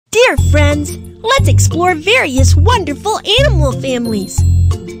Dear friends, let's explore various wonderful animal families.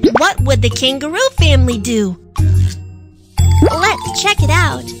 What would the kangaroo family do? Let's check it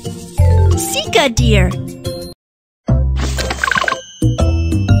out. Sika deer.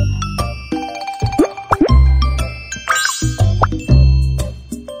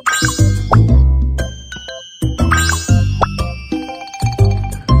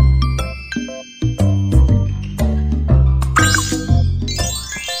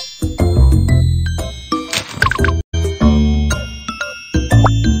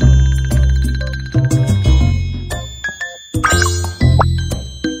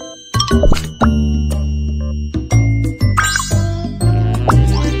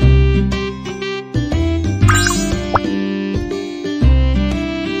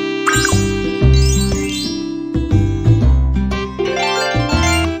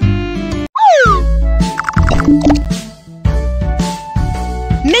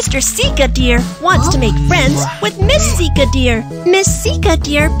 Mr. Sika deer wants to make friends with Miss Sika deer. Miss Sika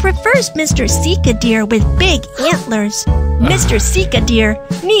deer prefers Mr. Sika deer with big antlers. Mr. Sika deer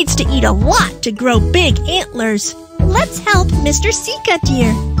needs to eat a lot to grow big antlers. Let's help Mr. Sika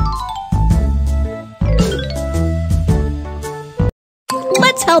deer.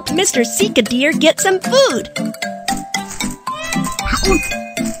 Let's help Mr. Sika deer get some food.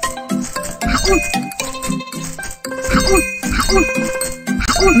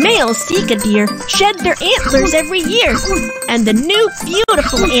 Male Sika deer shed their antlers every year, and the new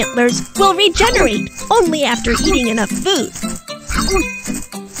beautiful antlers will regenerate only after eating enough food.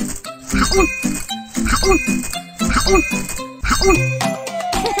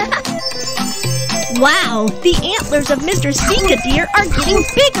 Wow, the antlers of Mr. Sika deer are getting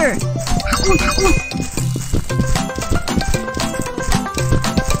bigger.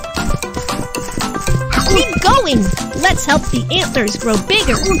 Keep going! Let's help the antlers grow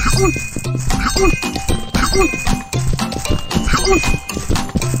bigger.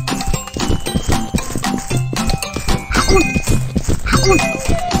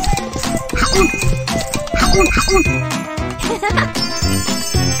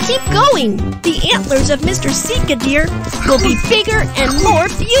 Keep going! The antlers of Mr. Sika deer will be bigger and more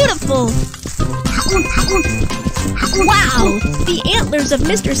beautiful. Wow! The antlers of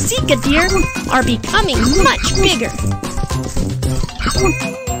Mr. Sika deer are becoming much bigger.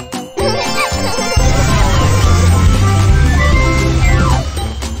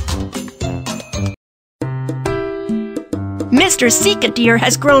 Mr. Sika deer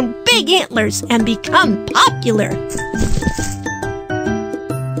has grown big antlers and become popular.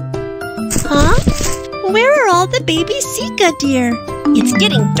 Huh? Where are all the baby Sika deer? It's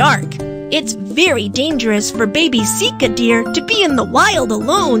getting dark. It's very dangerous for baby Sika deer to be in the wild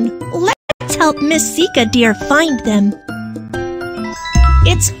alone. Let's help Miss Sika deer find them.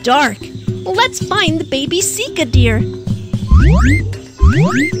 It's dark. Let's find the baby Sika deer.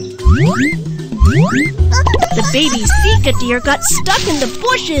 The baby Sika deer got stuck in the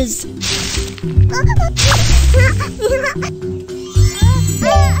bushes.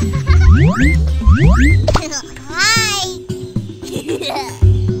 Hi!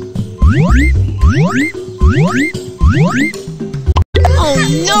 Oh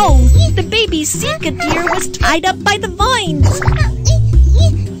no! The baby Sika deer was tied up by the vines.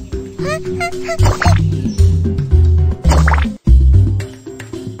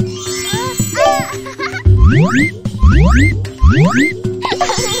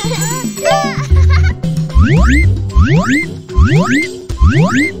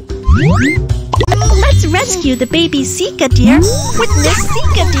 Let's rescue the baby Sika deer with Miss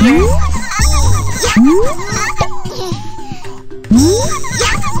Sika deer.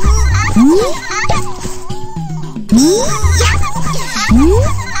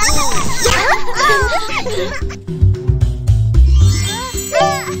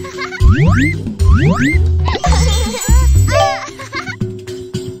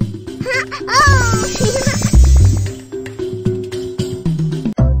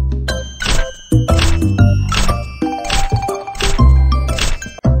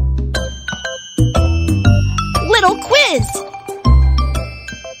 Little quiz!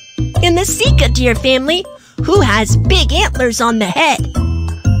 In the Sika deer family, who has big antlers on the head?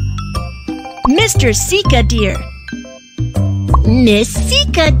 Mr. Sika deer. Miss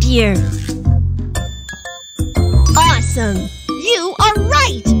Sika deer. Awesome! You are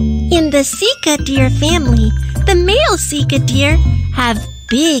right! In the Sika deer family, the male Sika deer have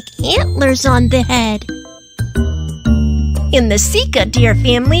big antlers on the head. In the Sika deer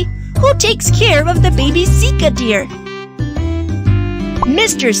family, who takes care of the baby Sika deer?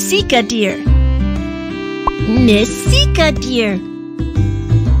 Mr. Sika deer. Miss Sika deer.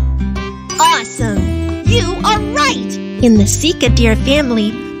 right! In the Sika deer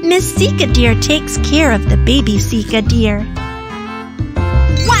family, Miss Sika deer takes care of the baby Sika deer.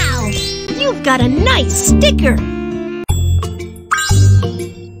 Wow! You've got a nice sticker!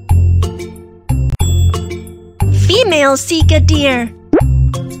 Female Sika deer.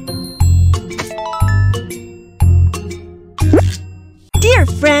 Dear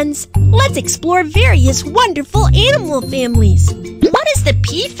friends, let's explore various wonderful animal families. What is the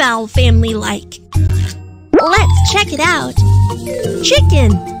peafowl family like? Let's check it out.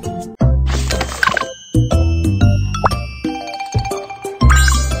 Chicken.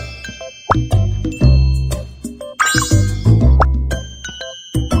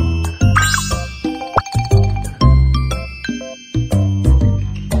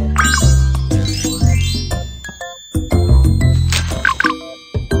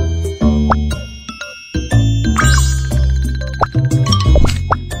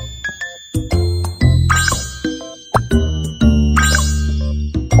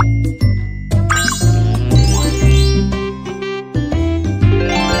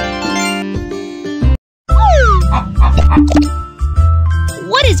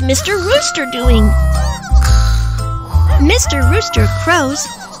 What is Mr. Rooster doing? Mr. Rooster crows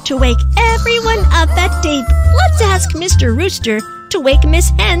to wake everyone up at day. Let's ask Mr. Rooster to wake Miss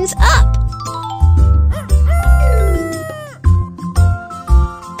Hens up.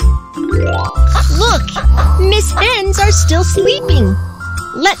 Look, Miss Hens are still sleeping.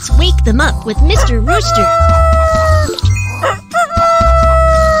 Let's wake them up with Mr. Rooster.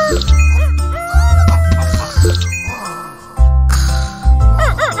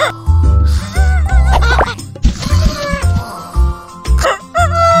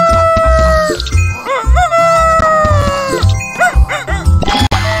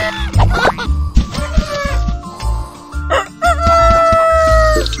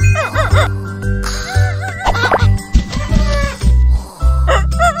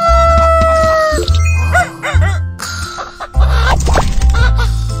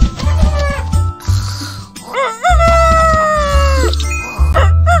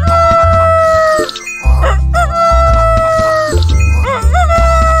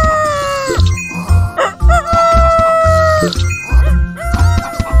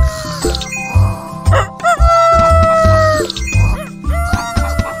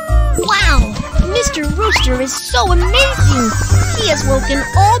 Mr. Rooster is so amazing! He has woken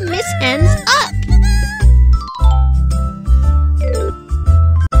all Miss Hens up!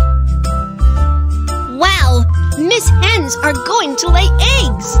 Wow! Miss Hens are going to lay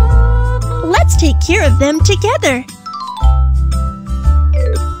eggs! Let's take care of them together!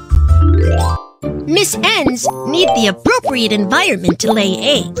 Miss Hens need the appropriate environment to lay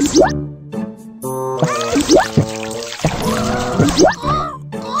eggs.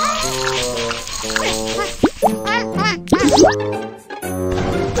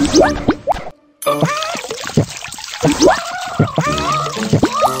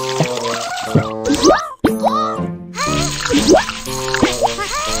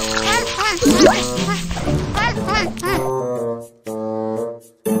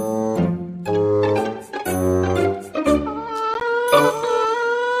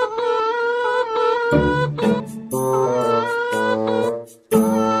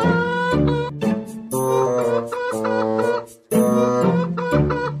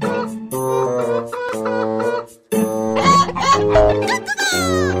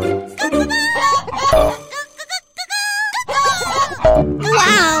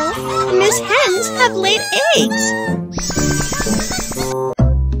 Wow! Miss Hens have laid eggs!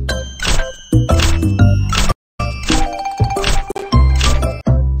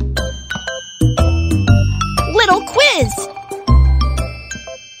 Little quiz!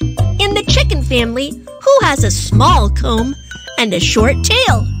 In the chicken family, who has a small comb and a short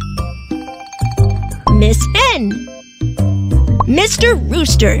tail? Miss Hen. Mr.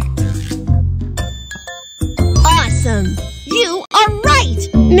 Rooster. Awesome! You are right!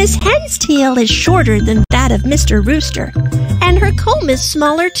 Miss Hen's tail is shorter than that of Mr. Rooster, and her comb is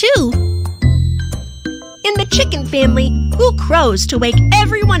smaller too. In the chicken family, who crows to wake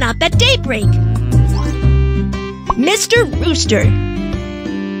everyone up at daybreak? Mr. Rooster.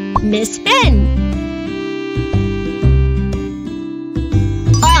 Miss Hen.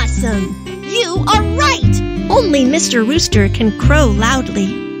 Awesome! You are right! Only Mr. Rooster can crow loudly.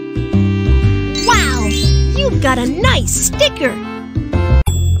 Wow! You've got a nice sticker!